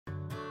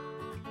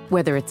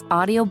Whether it's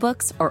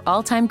audiobooks or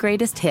all-time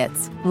greatest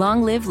hits,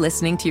 long live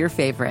listening to your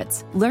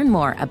favorites. Learn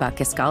more about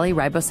Kisqali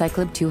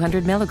Ribociclib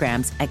 200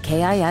 milligrams at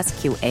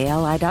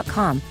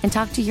KISQALI.com and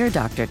talk to your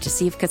doctor to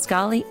see if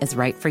Kisqali is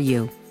right for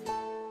you.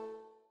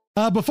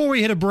 Before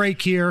we hit a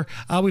break here,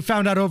 we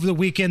found out over the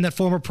weekend that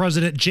former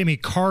President Jimmy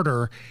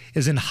Carter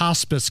is in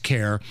hospice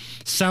care.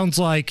 Sounds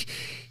like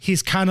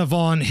he's kind of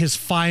on his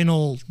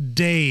final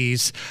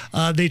days.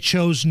 They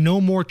chose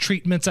no more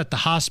treatments at the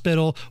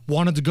hospital,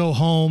 wanted to go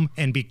home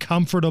and be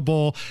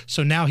comfortable,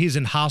 so now he's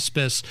in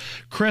hospice.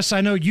 Chris, I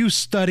know you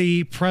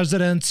study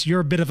presidents.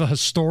 You're a bit of a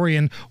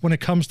historian when it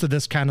comes to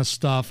this kind of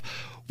stuff.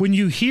 When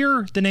you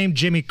hear the name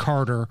Jimmy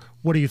Carter,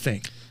 what do you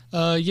think?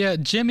 Yeah,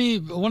 Jimmy,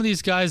 one of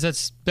these guys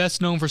that's best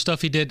known for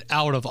stuff he did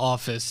out of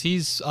office.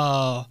 He's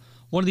one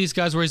of these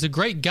guys where he's a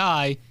great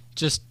guy,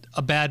 just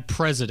a bad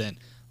president,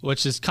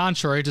 which is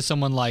contrary to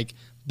someone like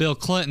Bill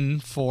Clinton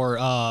for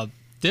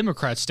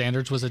Democrat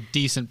standards, was a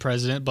decent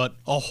president, but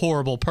a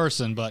horrible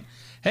person. But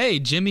hey,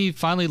 Jimmy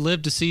finally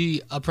lived to see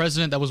a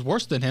president that was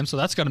worse than him, so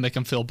that's got to make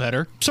him feel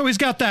better. So he's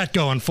got that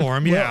going for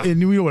him, yeah. Well,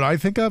 and you know what I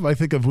think of? I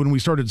think of when we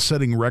started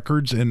setting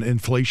records in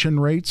inflation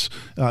rates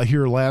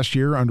here last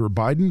year under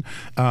Biden.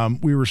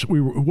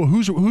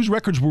 Whose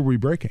records were we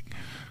breaking?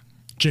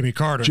 Jimmy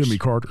Carter's. Jimmy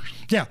Carter's.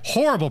 Yeah,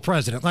 horrible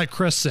president, like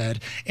Chris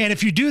said. And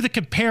if you do the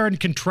compare and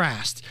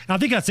contrast, and I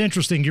think that's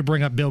interesting you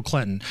bring up Bill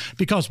Clinton,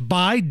 because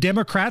by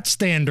Democrat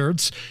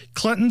standards,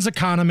 Clinton's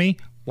economy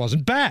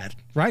wasn't bad,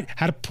 right?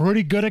 Had a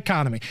pretty good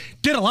economy.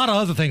 Did a lot of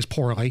other things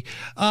poorly,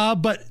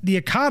 but the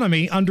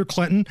economy under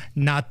Clinton,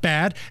 not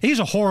bad. He's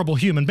a horrible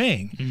human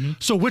being. Mm-hmm.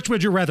 So which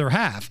would you rather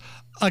have?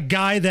 A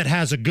guy that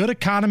has a good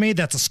economy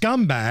that's a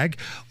scumbag,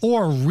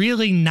 or a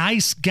really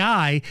nice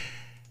guy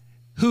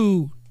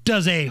who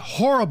does a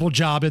horrible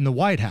job in the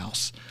White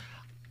House?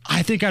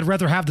 I think I'd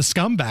rather have the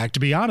scumbag, to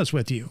be honest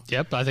with you.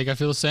 Yep, I think I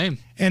feel the same.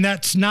 And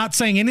that's not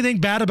saying anything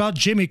bad about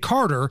Jimmy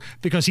Carter,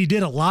 because he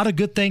did a lot of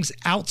good things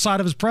outside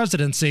of his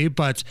presidency,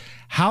 but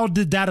how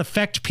did that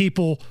affect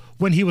people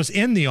when he was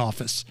in the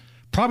office?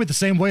 Probably the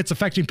same way it's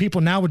affecting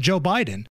people now with Joe Biden.